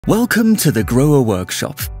Welcome to the Grower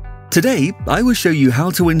Workshop. Today, I will show you how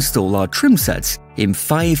to install our trim sets in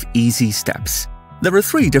 5 easy steps. There are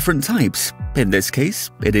 3 different types. In this case,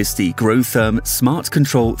 it is the Grohtherm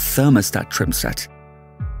SmartControl Thermostat Trimset.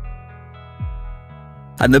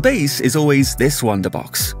 And the base is always this wonder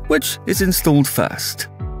box, which is installed first.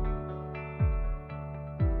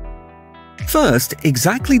 First,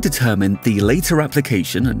 exactly determine the later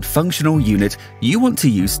application and functional unit you want to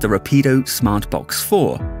use the Rapido SmartBox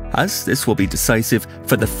for, as this will be decisive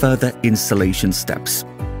for the further installation steps.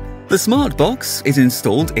 The SmartBox is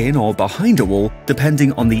installed in or behind a wall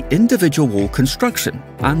depending on the individual wall construction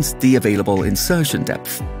and the available insertion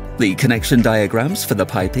depth. The connection diagrams for the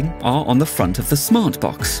piping are on the front of the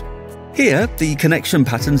SmartBox. Here, the connection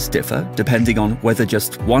patterns differ depending on whether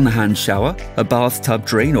just one hand shower, a bathtub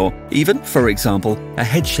drain, or even, for example, a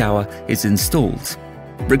head shower is installed.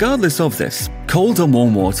 Regardless of this, cold and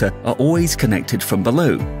warm water are always connected from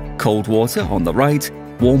below. Cold water on the right,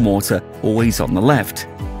 warm water always on the left.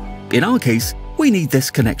 In our case, we need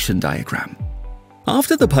this connection diagram.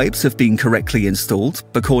 After the pipes have been correctly installed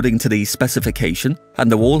according to the specification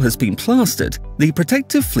and the wall has been plastered, the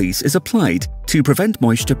protective fleece is applied to prevent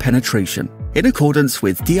moisture penetration in accordance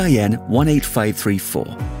with DIN 18534.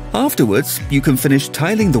 Afterwards, you can finish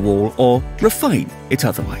tiling the wall or refine it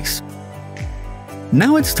otherwise.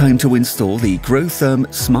 Now it's time to install the Grohtherm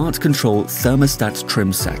SmartControl Thermostat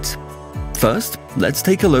Trimset. First, let's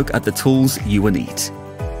take a look at the tools you will need.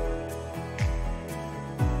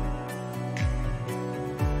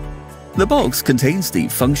 The box contains the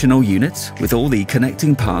functional unit with all the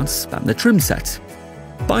connecting parts and the trim set.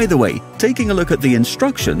 By the way, taking a look at the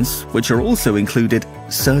instructions, which are also included,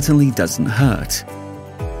 certainly doesn't hurt.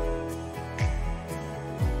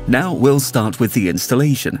 Now we'll start with the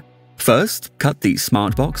installation. First, cut the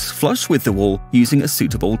SmartBox flush with the wall using a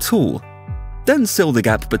suitable tool. Then seal the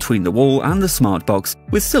gap between the wall and the SmartBox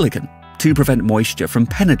with silicone to prevent moisture from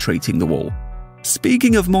penetrating the wall.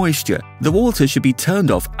 Speaking of moisture, the water should be turned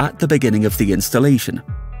off at the beginning of the installation,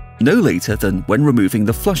 no later than when removing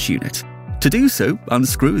the flush unit. To do so,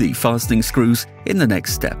 unscrew the fastening screws in the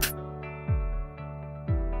next step.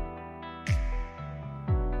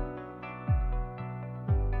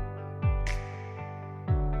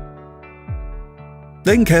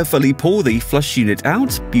 Then carefully pull the flush unit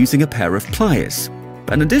out using a pair of pliers.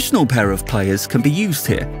 An additional pair of pliers can be used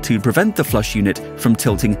here to prevent the flush unit from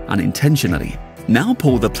tilting unintentionally. Now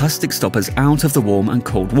pull the plastic stoppers out of the warm and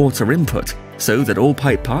cold water input so that all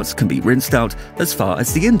pipe parts can be rinsed out as far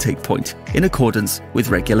as the intake point in accordance with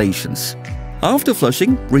regulations. After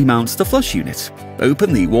flushing, remount the flush unit,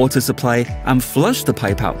 open the water supply and flush the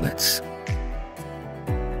pipe outlets.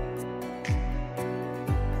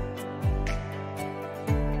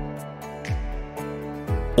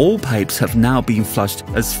 All pipes have now been flushed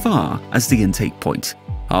as far as the intake point.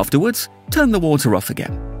 Afterwards, turn the water off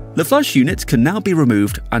again. The flush unit can now be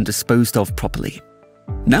removed and disposed of properly.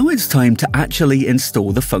 Now it's time to actually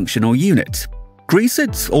install the functional unit. Grease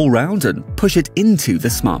it all round and push it into the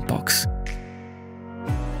SmartBox.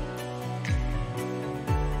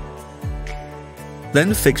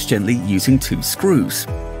 Then fix gently using 2 screws.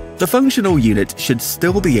 The functional unit should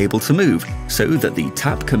still be able to move so that the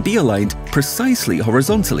tap can be aligned precisely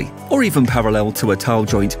horizontally or even parallel to a tile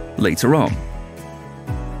joint later on.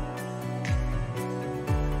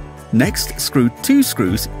 Next, screw 2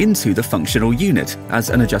 screws into the functional unit as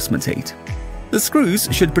an adjustment aid. The screws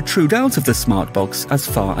should protrude out of the SmartBox as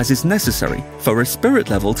far as is necessary for a spirit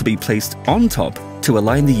level to be placed on top to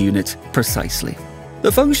align the unit precisely.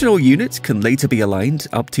 The functional unit can later be aligned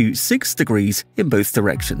up to 6 degrees in both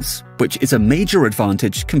directions, which is a major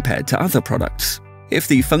advantage compared to other products. If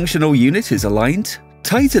the functional unit is aligned,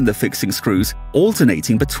 tighten the fixing screws,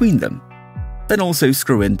 alternating between them. Then also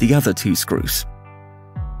screw in the other 2 screws.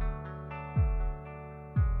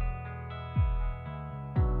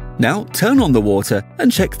 Now turn on the water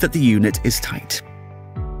and check that the unit is tight.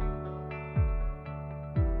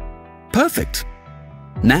 Perfect!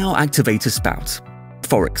 Now activate a spout.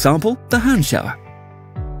 For example, the hand shower.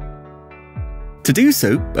 To do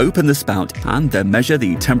so, open the spout and then measure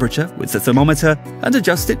the temperature with the thermometer and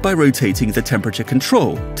adjust it by rotating the temperature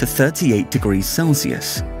control to 38 degrees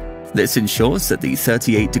Celsius. This ensures that the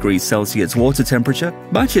 38 degrees Celsius water temperature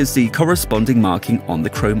matches the corresponding marking on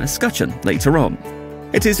the chrome escutcheon later on.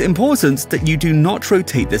 It is important that you do not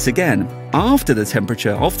rotate this again after the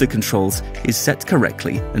temperature of the controls is set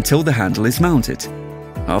correctly until the handle is mounted.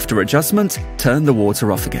 After adjustment, turn the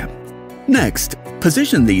water off again. Next,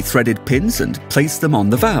 position the threaded pins and place them on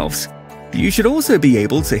the valves. You should also be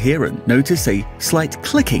able to hear and notice a slight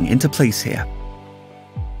clicking into place here.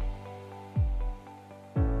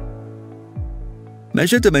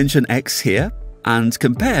 Measure dimension X here and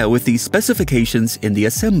compare with the specifications in the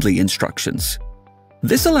assembly instructions.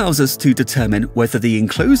 This allows us to determine whether the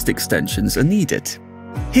enclosed extensions are needed.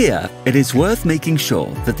 Here, it is worth making sure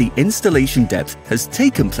that the installation depth has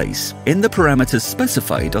taken place in the parameters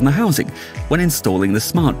specified on the housing when installing the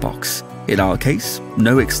SmartBox. In our case,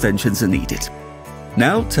 no extensions are needed.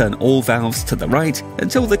 Now turn all valves to the right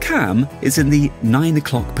until the cam is in the 9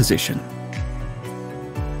 o'clock position.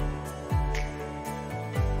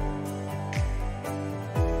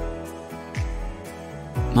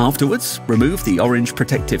 Afterwards, remove the orange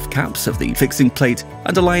protective caps of the fixing plate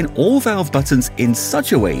and align all valve buttons in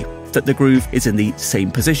such a way that the groove is in the same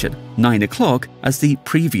position, 9 o'clock, as the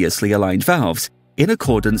previously aligned valves, in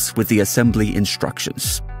accordance with the assembly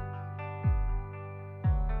instructions.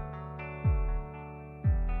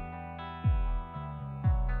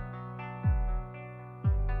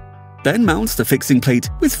 Then mount the fixing plate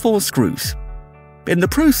with 4 screws. In the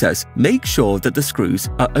process, make sure that the screws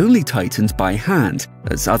are only tightened by hand,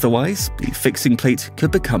 as otherwise the fixing plate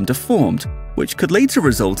could become deformed, which could later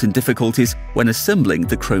result in difficulties when assembling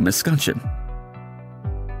the chrome escutcheon.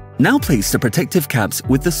 Now place the protective caps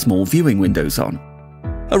with the small viewing windows on.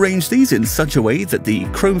 Arrange these in such a way that the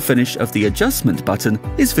chrome finish of the adjustment button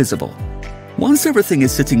is visible. Once everything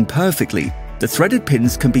is sitting perfectly, the threaded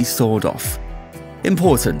pins can be sawed off.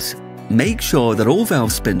 Important: make sure that all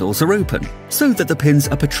valve spindles are open so that the pins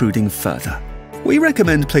are protruding further. We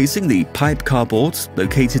recommend placing the pipe cardboard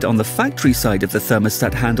located on the factory side of the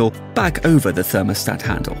thermostat handle back over the thermostat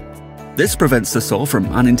handle. This prevents the saw from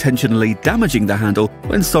unintentionally damaging the handle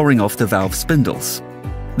when sawing off the valve spindles.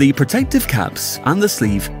 The protective caps and the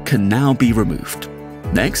sleeve can now be removed.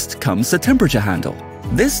 Next comes the temperature handle.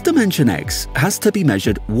 This dimension X has to be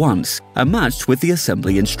measured once and matched with the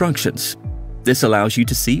assembly instructions. This allows you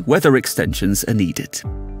to see whether extensions are needed.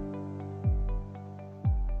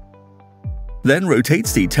 Then rotate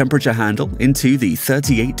the temperature handle into the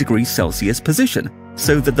 38 degrees Celsius position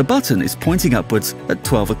so that the button is pointing upwards at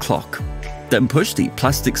 12 o'clock. Then push the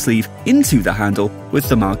plastic sleeve into the handle with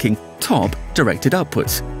the marking top directed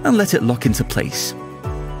upwards and let it lock into place.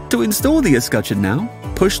 To install the escutcheon now,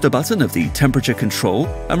 push the button of the temperature control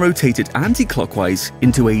and rotate it anti-clockwise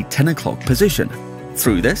into a 10 o'clock position.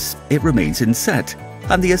 Through this, it remains inset,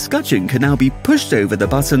 and the escutcheon can now be pushed over the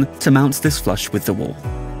button to mount this flush with the wall.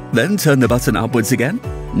 Then turn the button upwards again.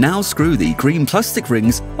 Now screw the green plastic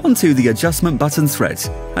rings onto the adjustment button threads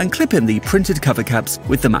and clip in the printed cover caps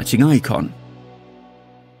with the matching icon.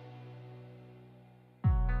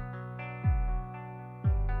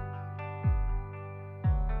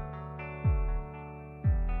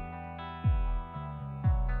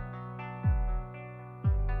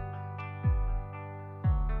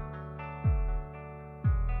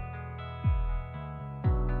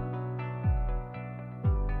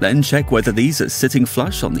 Then check whether these are sitting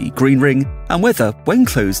flush on the green ring and whether, when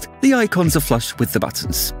closed, the icons are flush with the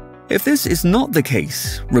buttons. If this is not the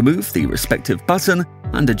case, remove the respective button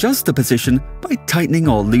and adjust the position by tightening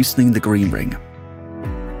or loosening the green ring.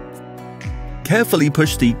 Carefully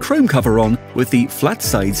push the chrome cover on with the flat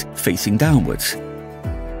sides facing downwards.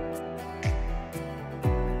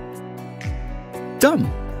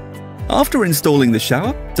 Done! After installing the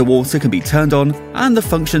shower, the water can be turned on and the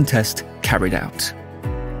function test carried out.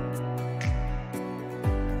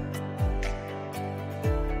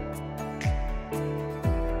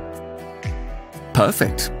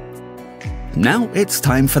 Perfect. Now it's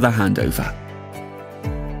time for the handover.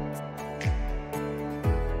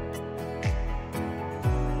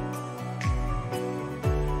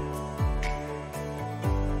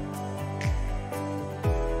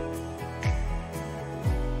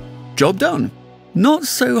 Job done. Not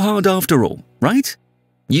so hard after all, right?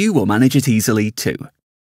 You will manage it easily too.